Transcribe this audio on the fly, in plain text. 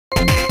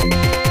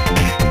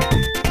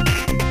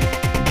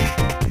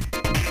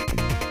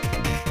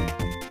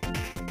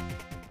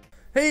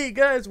Hey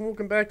guys, and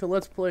welcome back to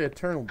Let's Play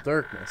Eternal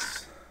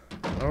Darkness.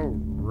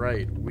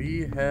 Alright,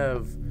 we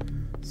have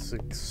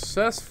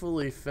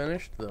successfully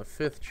finished the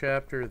 5th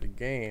chapter of the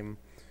game,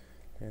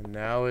 and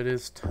now it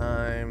is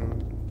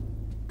time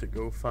to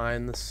go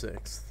find the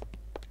 6th.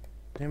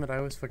 Damn it, I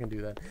always fucking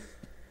do that.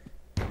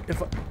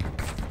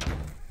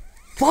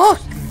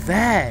 Fuck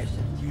that!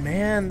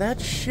 Man, that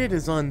shit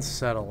is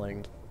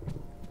unsettling.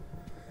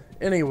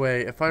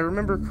 Anyway, if I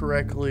remember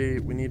correctly,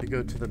 we need to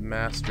go to the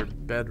master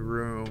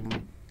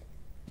bedroom,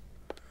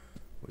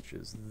 which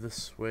is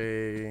this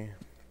way.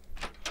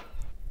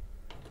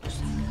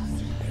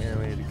 And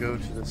we need to go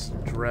to this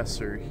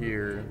dresser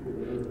here.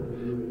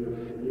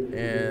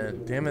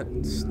 And, damn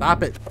it,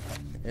 stop it!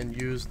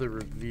 And use the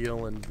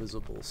reveal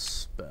invisible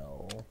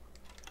spell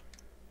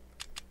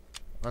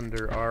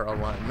under our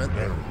alignment.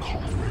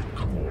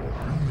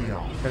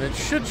 And it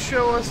should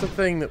show us a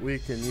thing that we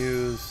can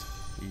use.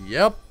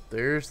 Yep.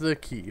 There's the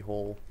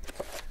keyhole.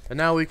 And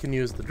now we can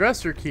use the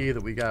dresser key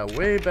that we got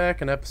way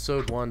back in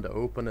episode 1 to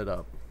open it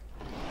up.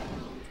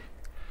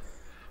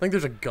 I think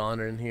there's a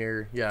gun in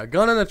here. Yeah, a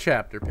gun and a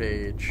chapter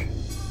page.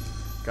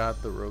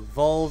 Got the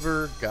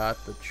revolver,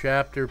 got the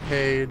chapter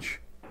page.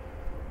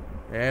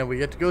 And we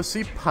get to go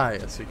see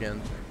Pius again.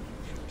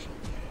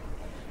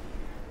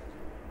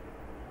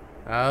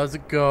 How's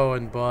it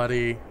going,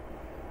 buddy?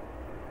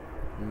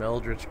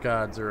 Meldritch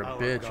gods are a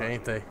bitch,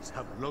 ain't they?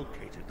 Have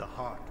located the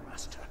heart,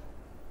 Master.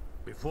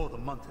 Before the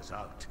month is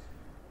out,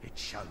 it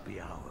shall be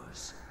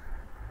ours.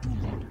 Do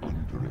not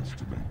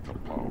underestimate the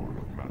power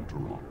of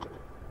Mantarok.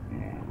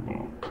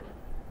 Warlock.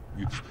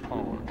 Its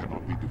power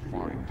cannot be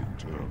defined in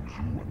terms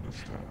you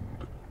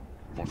understand.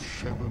 For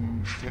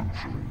 7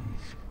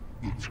 centuries,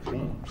 its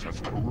corpse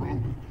has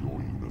corroded your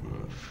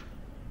universe.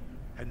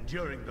 And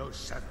during those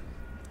 7,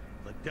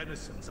 the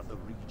denizens of the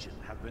region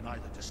have been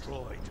either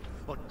destroyed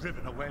or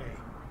driven away.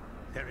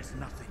 There is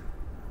nothing,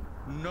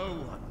 no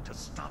one to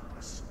stop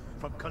us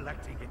from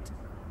collecting it.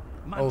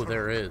 Oh,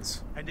 there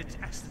is. And its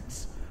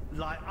essence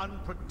lie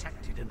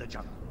unprotected in the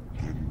jungle.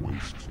 Then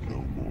waste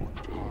no more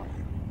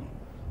time.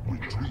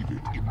 Retrieve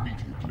it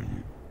immediately.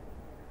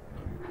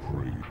 And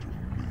pray to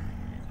me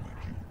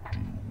that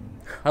you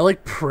do. I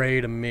like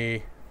pray to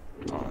me.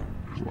 Time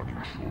is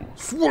running short.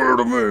 Swear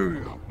to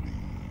me! Without me,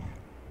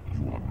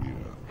 you are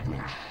mere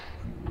flesh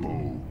and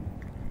bone.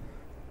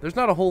 There's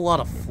not a whole lot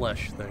of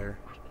flesh there.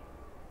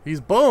 He's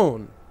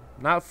bone,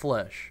 not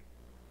flesh.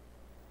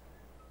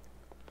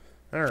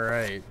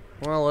 Alright,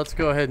 well, let's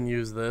go ahead and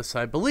use this.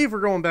 I believe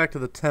we're going back to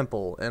the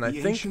temple, and I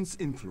think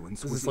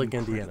influence this was is like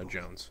incredible. Indiana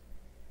Jones.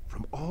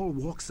 From all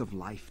walks of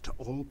life to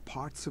all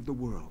parts of the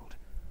world,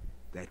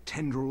 their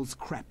tendrils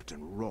crept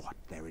and wrought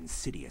their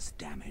insidious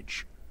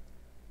damage.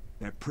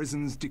 Their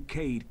prisons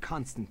decayed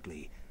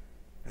constantly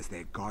as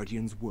their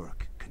guardians'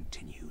 work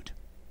continued.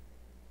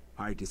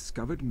 I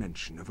discovered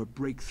mention of a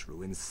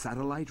breakthrough in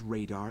satellite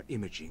radar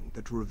imaging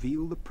that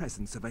revealed the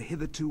presence of a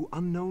hitherto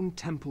unknown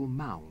temple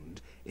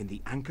mound in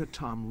the Angkor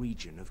Thom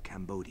region of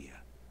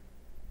Cambodia.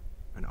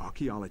 An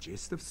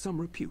archaeologist of some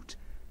repute,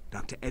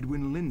 Dr.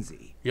 Edwin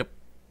Lindsay,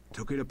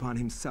 took it upon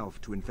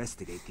himself to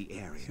investigate the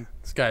area.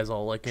 This guy's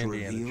all like to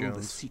Indiana reveal the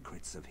Jones.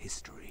 secrets of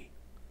history.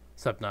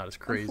 Except not as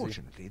crazy.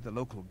 Unfortunately, the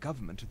local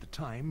government at the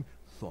time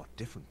thought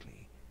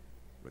differently,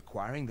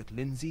 requiring that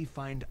Lindsay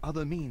find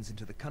other means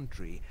into the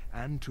country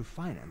and to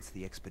finance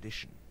the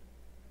expedition.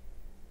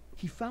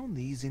 He found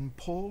these in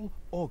Paul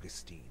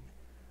Augustine,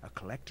 a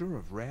collector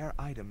of rare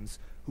items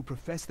who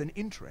professed an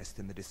interest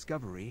in the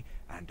discovery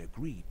and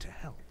agreed to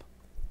help.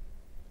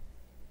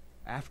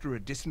 After a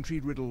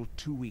dysentery-riddled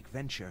 2-week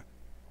venture,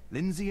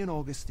 Lindsay and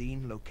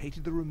Augustine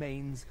located the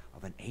remains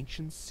of an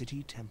ancient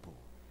city temple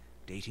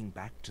dating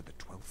back to the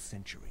 12th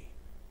century.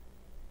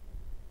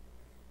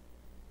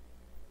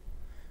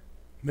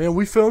 Man,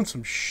 we found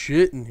some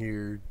shit in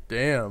here.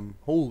 Damn.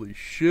 Holy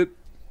shit.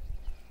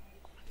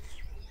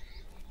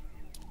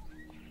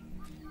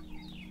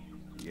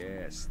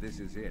 Yes, this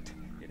is it.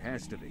 It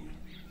has to be.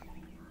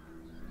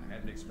 I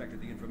hadn't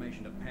expected the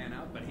information to pan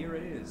out, but here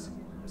it is.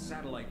 The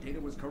satellite data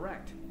was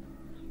correct.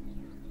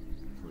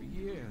 For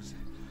years,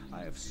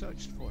 I have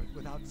searched for it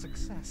without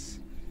success.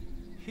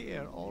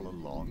 Here, all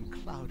along,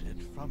 clouded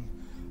from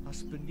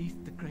us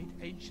beneath the great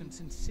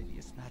ancient's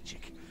insidious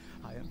magic.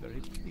 I am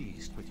very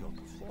pleased with your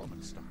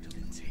performance, Dr.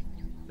 Lindsay.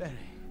 Very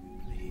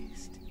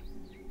pleased.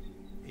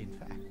 In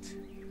fact,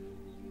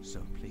 so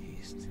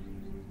pleased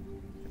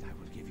that I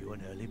will give you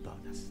an early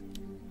bonus.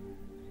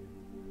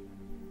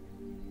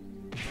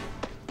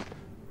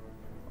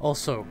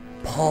 Also,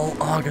 Paul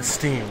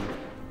Augustine.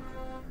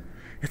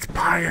 It's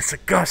Pius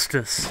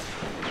Augustus.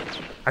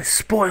 I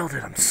spoiled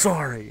it, I'm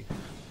sorry.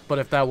 But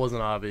if that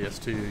wasn't obvious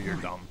to you, you're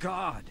dumb.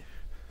 God!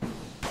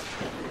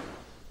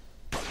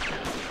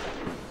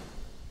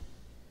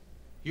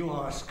 You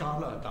are a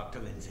scholar, Dr.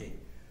 Lindsay,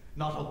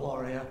 not a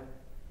warrior.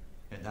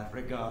 In that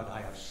regard,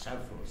 I have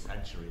several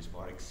centuries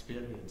more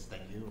experience than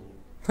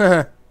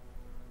you.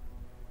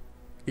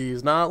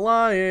 He's not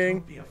lying.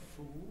 Don't be a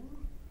fool.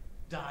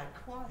 Die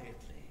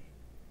quietly,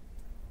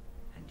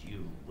 and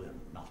you will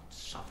not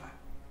suffer.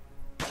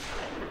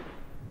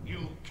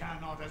 You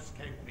cannot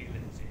escape me,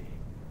 Lindsay.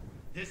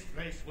 This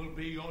place will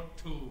be your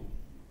tomb,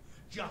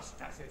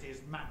 just as it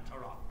is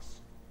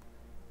Mantarok's.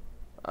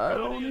 I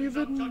don't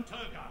even... Dr.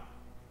 Turga,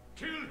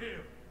 kill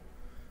him!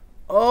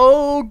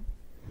 Oh,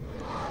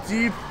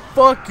 you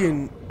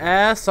fucking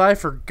ass. I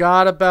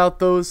forgot about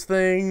those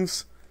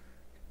things.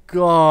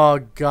 Oh,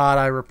 God,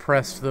 I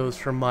repressed those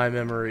from my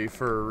memory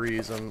for a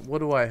reason. What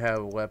do I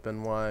have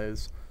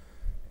weapon-wise?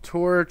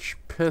 Torch,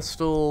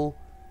 pistol,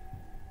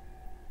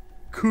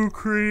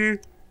 kukri,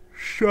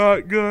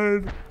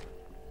 shotgun.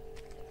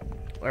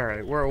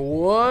 Alright,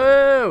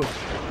 whoa!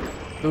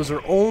 Those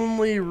are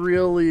only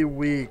really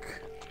weak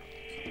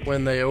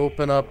when they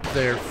open up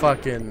their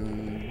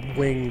fucking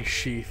wing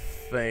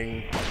sheath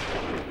thing.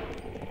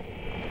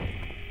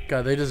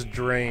 God, they just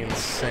drain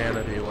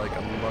sanity like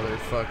a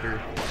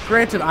motherfucker.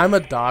 Granted, I'm a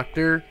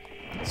doctor,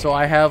 so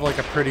I have like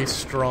a pretty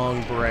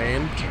strong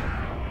brain.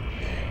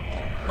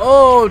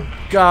 Oh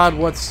God,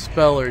 what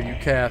spell are you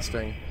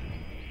casting?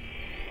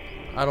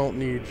 I don't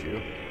need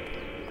you.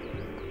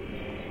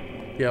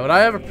 Yeah, but I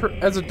have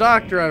as a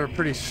doctor, I have a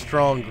pretty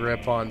strong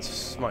grip on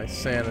my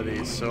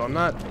sanity, so I'm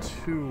not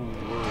too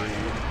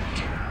worried.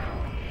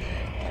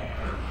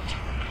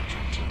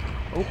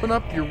 Open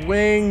up your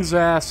wings,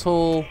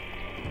 asshole.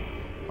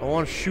 I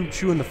want to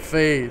shoot you in the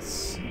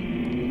face.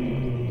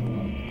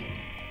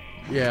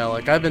 Yeah,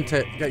 like I've been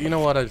you know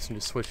what? I just need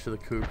to switch to the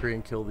kukri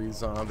and kill these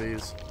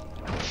zombies.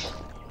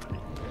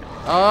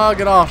 Oh,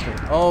 get off me.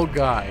 Oh,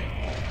 God.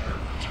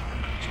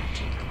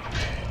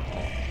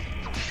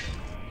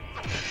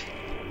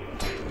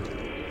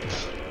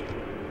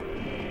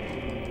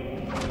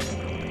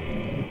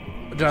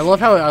 Dude, I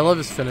love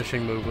his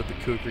finishing move with the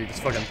kukri. He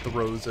just fucking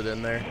throws it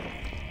in there.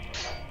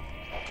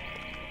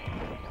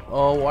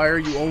 Oh, why are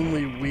you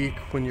only weak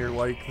when you're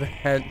like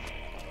that?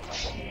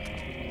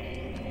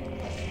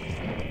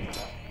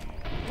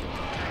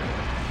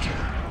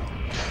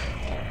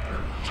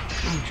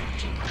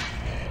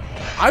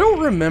 I don't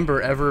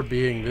remember ever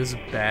being this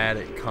bad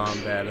at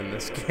combat in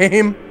this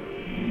game.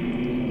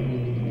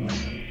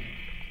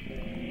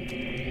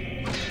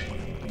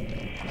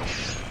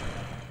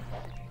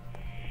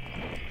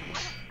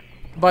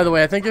 By the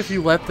way, I think if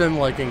you let them,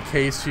 like,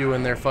 encase you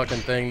in their fucking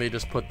thing, they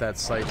just put that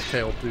scythe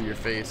tail through your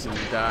face and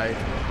you die.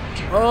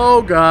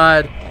 Oh,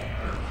 God.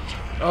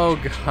 Oh,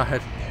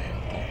 God.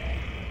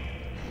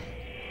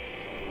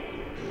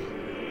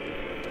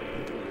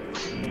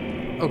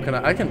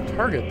 Oh, I can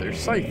target their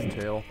scythe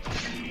tail.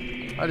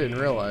 I didn't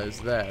realize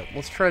that.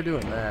 Let's try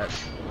doing that.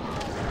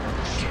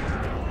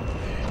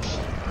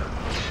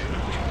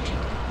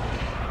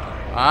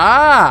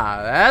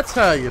 Ah, that's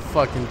how you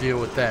fucking deal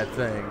with that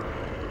thing.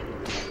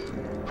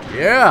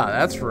 Yeah,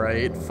 that's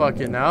right.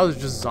 Fucking now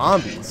there's just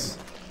zombies.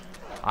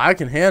 I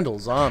can handle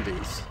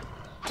zombies.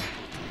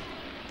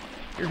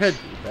 Your head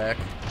back.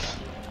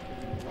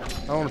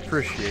 I don't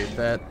appreciate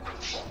that.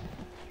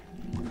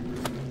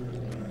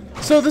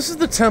 So this is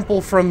the temple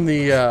from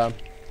the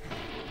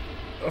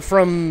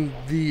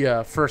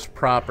first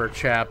proper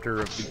chapter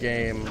of the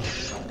game,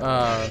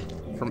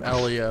 from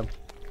Elia.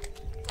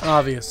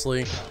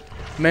 Obviously,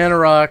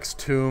 Manarok's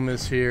tomb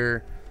is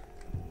here.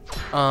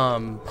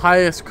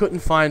 Pius couldn't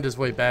find his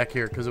way back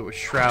here because it was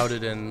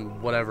shrouded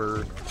in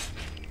whatever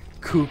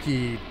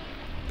kooky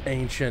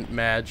ancient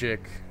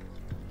magic.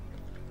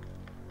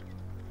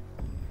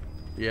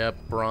 Yep,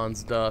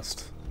 bronze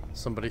dust.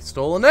 Somebody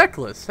stole a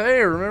necklace. Hey,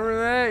 remember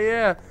that?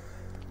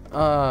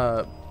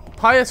 Yeah.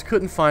 Pius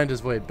couldn't find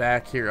his way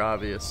back here,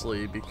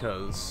 obviously,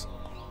 because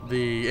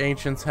the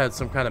ancients had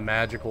some kind of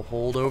magical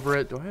hold over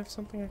it. Do I have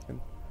something I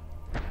can...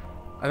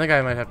 I think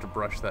I might have to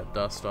brush that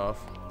dust off.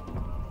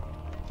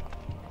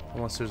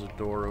 Unless there's a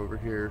door over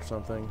here or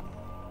something.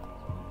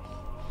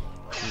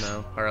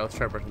 No. Alright, let's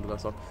try brushing the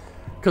dust off.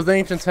 Because the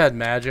ancients had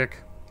magic.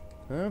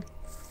 Eh,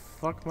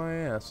 fuck my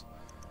ass.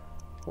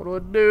 What do I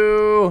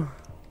do?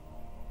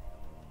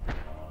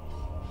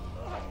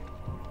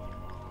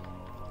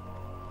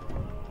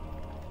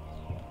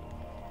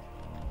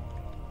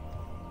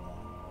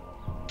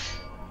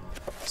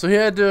 So he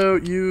had to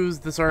use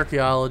this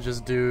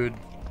archaeologist dude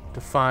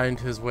to find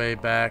his way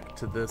back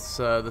to this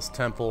this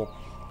temple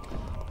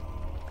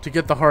to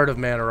get the heart of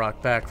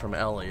Manarok back from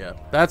Elia.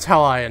 That's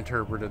how I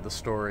interpreted the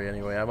story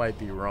anyway. I might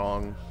be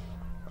wrong.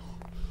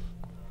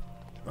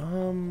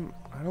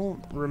 I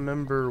don't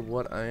remember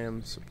what I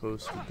am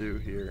supposed to do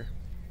here.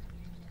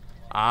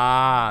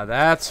 Ah,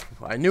 that's...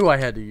 I knew I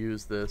had to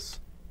use this.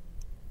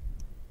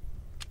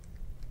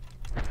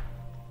 I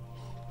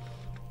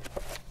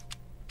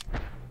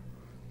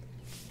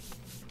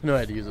knew I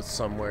had to use it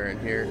somewhere in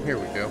here. Here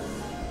we go.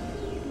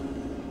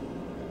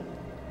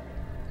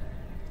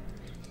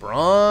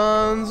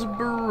 Bronze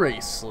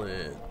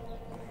bracelet.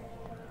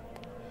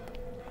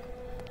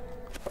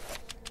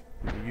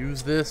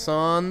 Use this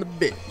on the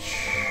bitch.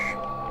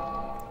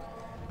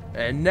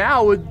 And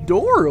now a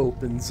door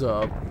opens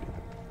up.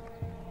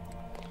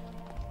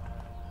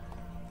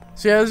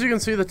 So yeah, as you can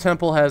see, the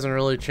temple hasn't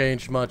really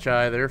changed much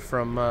either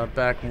from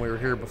back when we were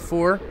here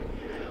before.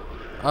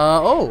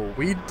 Oh,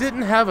 we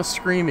didn't have a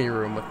Screamy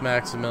room with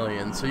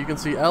Maximilian. So you can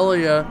see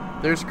Elia,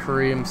 there's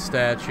Kareem's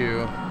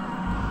statue,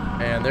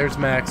 and there's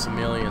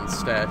Maximilian's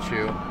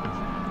statue.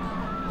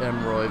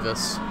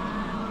 Roivus.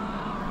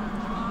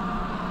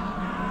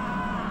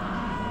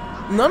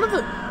 None of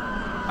the...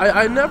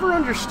 I never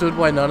understood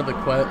why none of the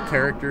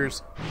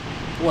characters,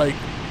 like,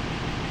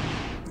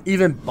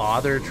 even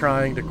bother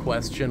trying to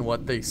question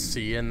what they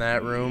see in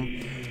that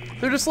room.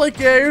 They're just like,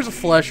 yeah, here's a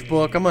flesh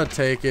book, I'm gonna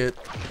take it.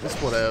 It's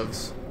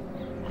whatevs.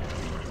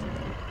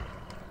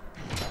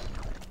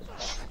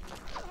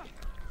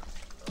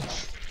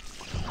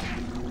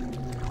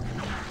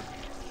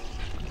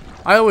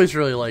 I always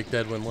really liked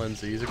Edwin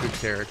Lindsay. He's a good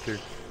character.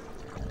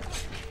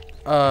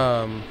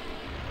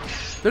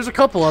 There's a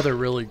couple other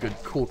really good,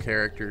 cool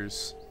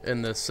characters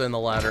in the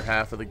latter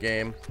half of the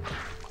game.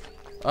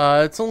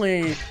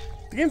 The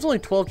game's only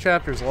 12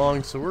 chapters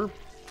long, so we're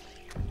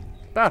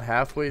about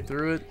halfway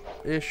through it,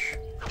 ish.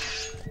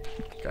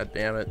 God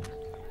damn it.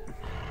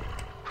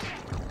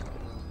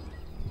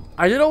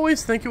 I did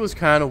always think it was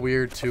kind of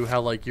weird too, how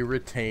like you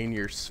retain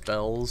your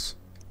spells.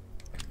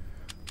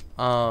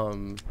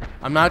 I'm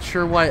not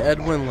sure why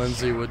Edwin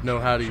Lindsay would know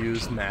how to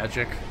use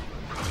magic,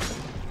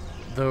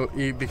 though,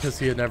 because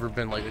he had never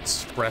been like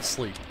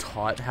expressly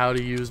taught how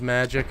to use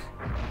magic.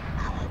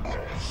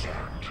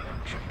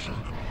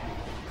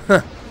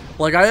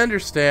 Like, I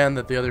understand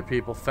that the other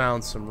people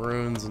found some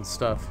runes and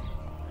stuff.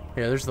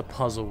 Yeah, there's the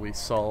puzzle we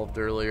solved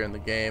earlier in the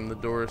game. The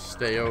doors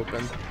stay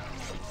open.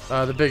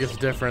 The biggest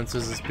difference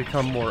is it's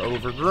become more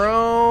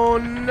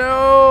overgrown.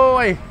 No,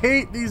 I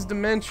hate these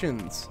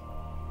dimensions.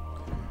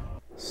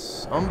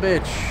 Some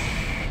bitch.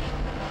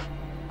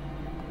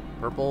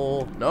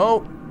 Purple.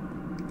 Nope.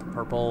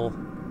 Purple.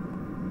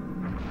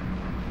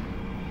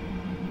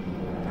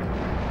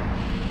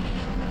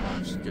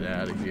 Just get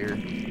out of here.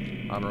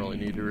 I don't really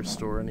need to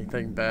restore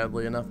anything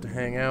badly enough to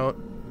hang out.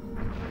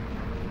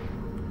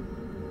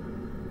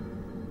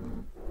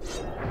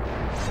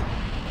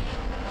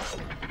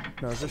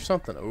 Now, is there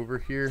something over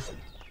here?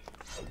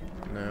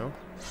 No.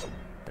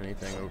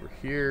 Anything over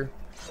here?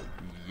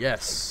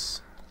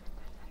 Yes.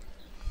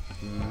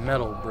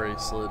 Metal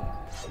bracelet.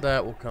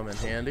 That will come in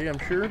handy, I'm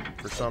sure,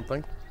 for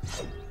something.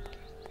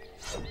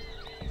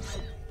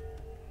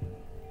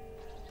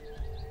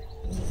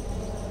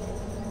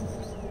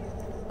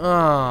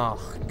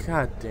 Oh,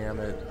 god damn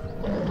it.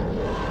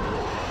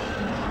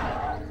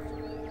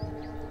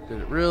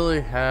 Did it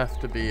really have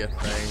to be a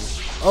thing?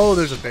 Oh,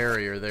 there's a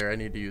barrier there. I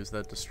need to use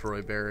that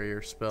destroy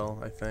barrier spell,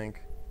 I think.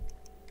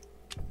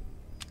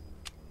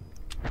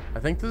 I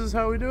think this is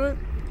how we do it?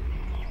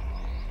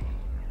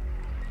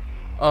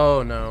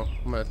 Oh no,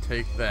 I'm gonna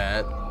take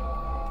that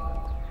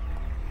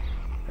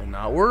and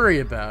not worry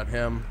about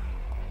him.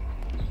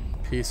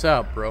 Peace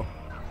out, bro.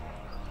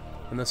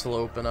 And this will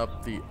open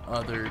up the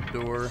other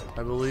door,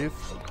 I believe,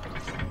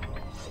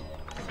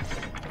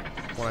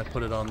 when I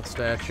put it on the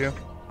statue.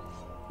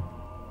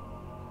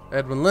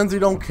 Edwin Lindsay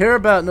don't care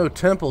about no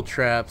temple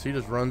traps. He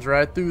just runs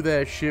right through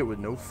that shit with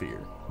no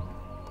fear.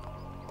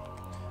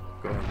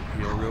 Go ahead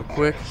and heal real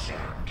quick.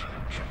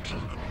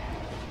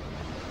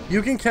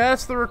 You can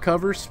cast the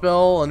recover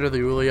spell under the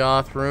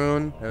Ulioth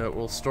rune, and it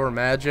will store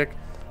magic,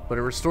 but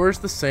it restores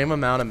the same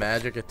amount of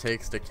magic it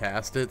takes to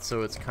cast it,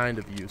 so it's kind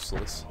of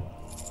useless.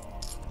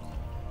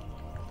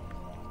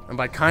 And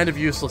by kind of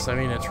useless, I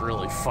mean it's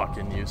really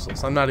fucking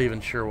useless. I'm not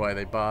even sure why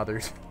they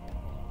bothered.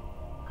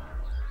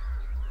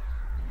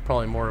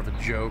 Probably more of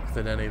a joke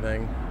than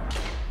anything.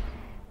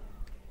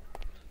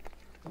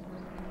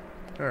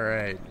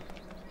 Alright.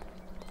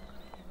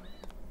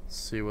 Let's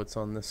see what's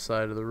on this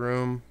side of the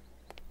room.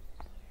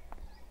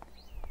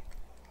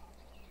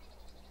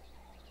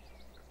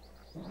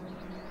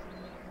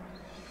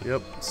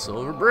 Yep,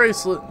 silver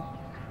bracelet.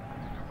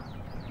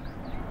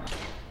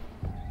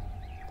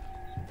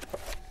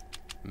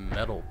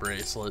 Metal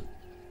bracelet.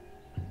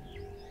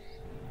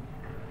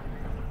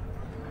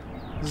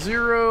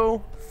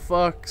 0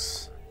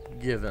 fucks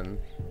given.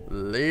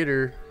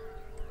 Later.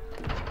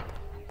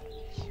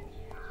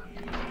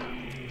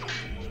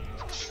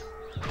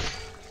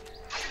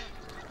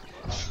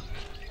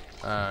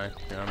 I'm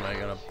not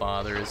gonna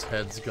bother. His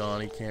head's gone.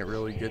 He can't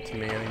really get to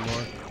me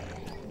anymore.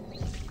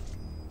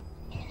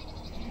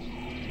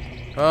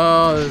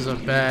 Oh, there's a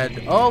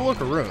bad... Oh,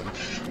 look, a rune.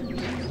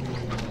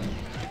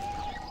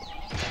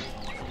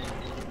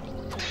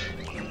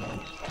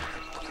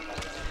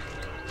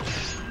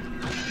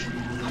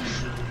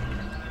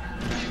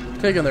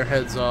 Taking their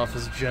heads off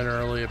is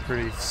generally a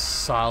pretty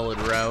solid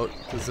route,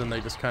 because then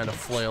they just kind of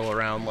flail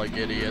around like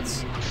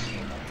idiots,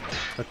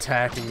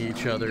 attacking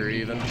each other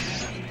even.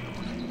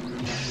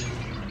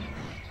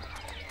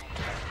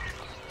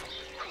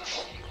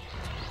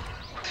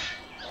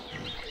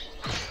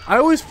 I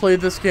always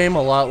played this game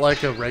a lot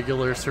like a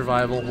regular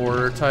survival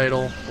horror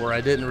title, where I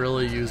didn't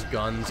really use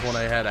guns when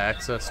I had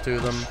access to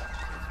them,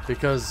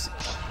 because,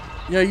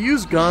 you know, you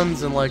use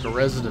guns in like a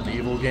Resident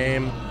Evil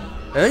game,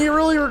 and then you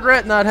really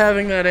regret not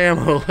having that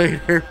ammo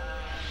later.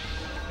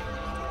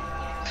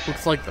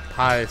 Looks like the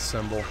pie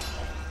symbol.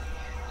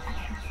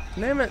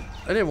 Damn it.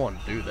 I didn't want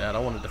to do that. I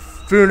wanted to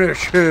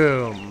finish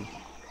him.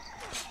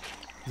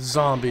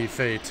 Zombie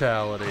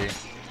fatality.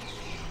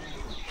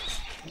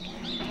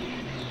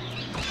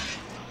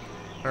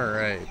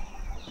 Alright.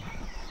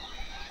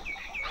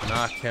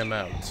 Knock him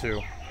out, too.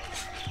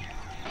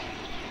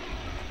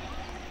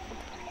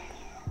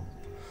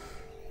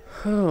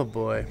 Oh,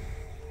 boy.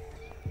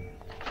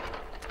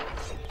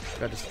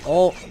 Got just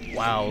all...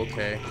 Wow,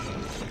 okay.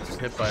 Just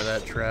hit by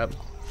that trap.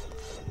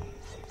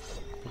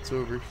 What's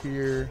over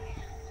here?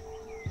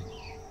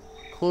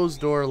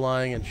 Closed door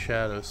lying in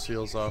shadow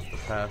seals off the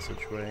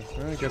passageway.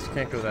 I guess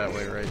can't go that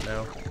way right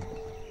now.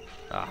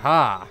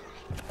 Aha!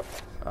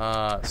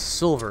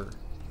 Silver.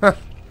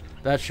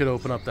 That should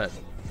open up that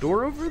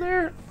door over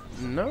there?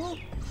 No?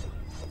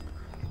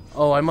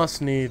 Oh, I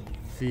must need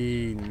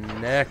the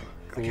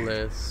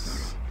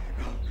necklace.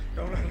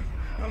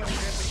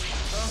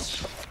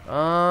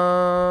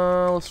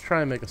 Let's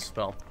try and make a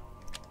spell.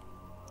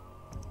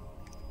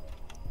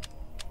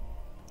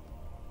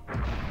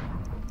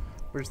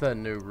 Where's that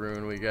new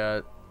rune we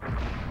got?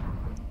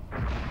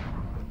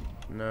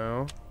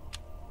 No.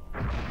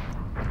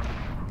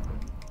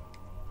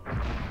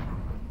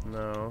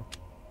 No.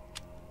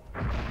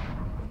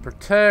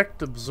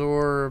 Protect,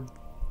 absorb,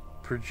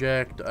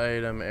 project,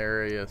 item,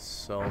 area,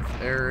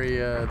 self,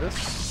 area.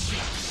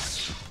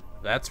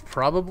 That's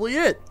probably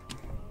it.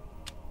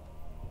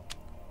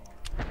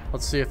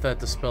 Let's see if that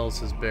dispels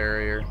his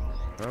barrier.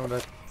 Oh,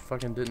 that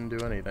fucking didn't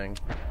do anything.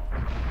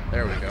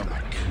 There we go.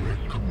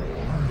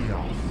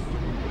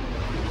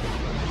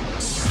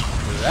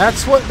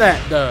 That's what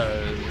that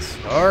does.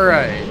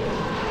 Alright.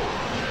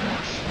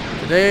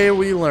 Today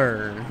we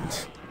learned.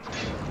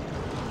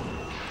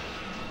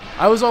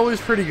 I was always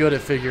pretty good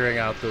at figuring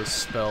out those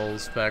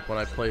spells back when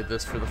I played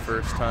this for the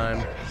first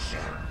time.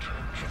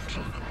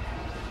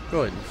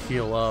 Go ahead and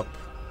heal up.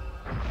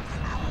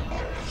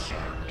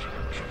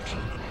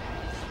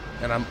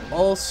 And I'm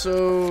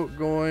also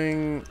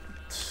going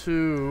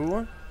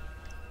to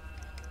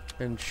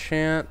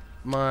enchant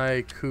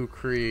my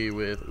Kukri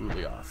with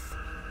Ulyaoth.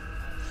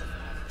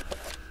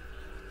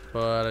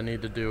 But I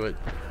need to do it.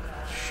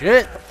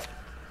 Shit!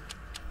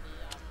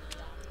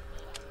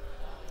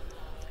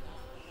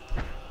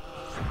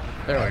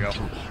 There we go.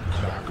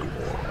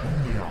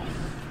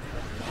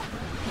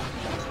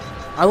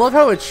 I love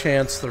how it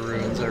chants the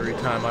runes every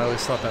time. I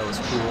always thought that was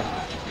cool.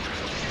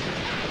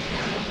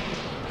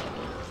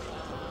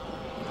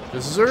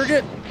 Just zerg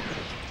it!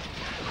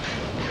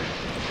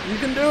 You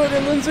can do it,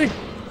 Lindsay!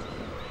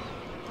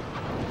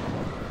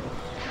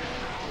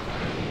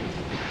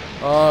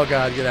 Oh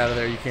god, get out of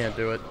there. You can't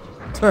do it.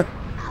 I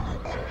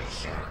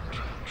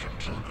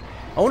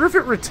wonder if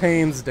it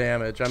retains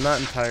damage. I'm not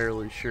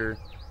entirely sure.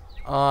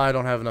 I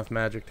don't have enough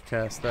magic to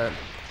cast that.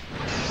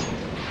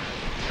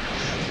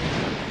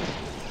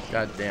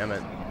 God damn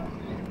it.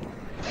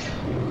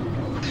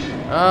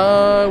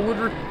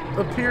 Would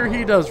appear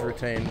he does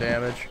retain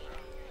damage.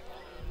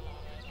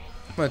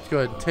 Let's go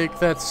ahead and take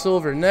that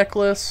silver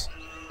necklace.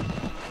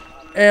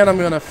 And I'm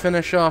gonna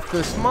finish off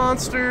this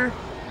monster.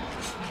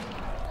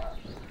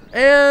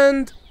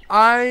 And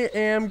I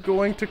am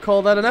going to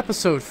call that an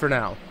episode for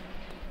now.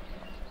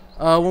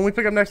 When we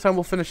pick up next time,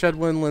 we'll finish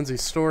Edwin and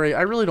Lindsay's story.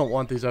 I really don't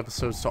want these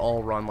episodes to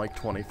all run like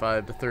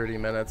 25 to 30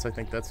 minutes. I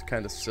think that's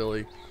kind of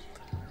silly.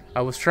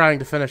 I was trying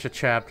to finish a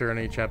chapter in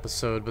each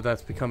episode, but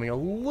that's becoming a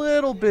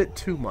little bit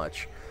too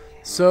much.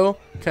 So,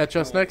 catch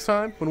us next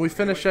time when we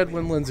finish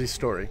Edwin and Lindsay's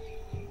story.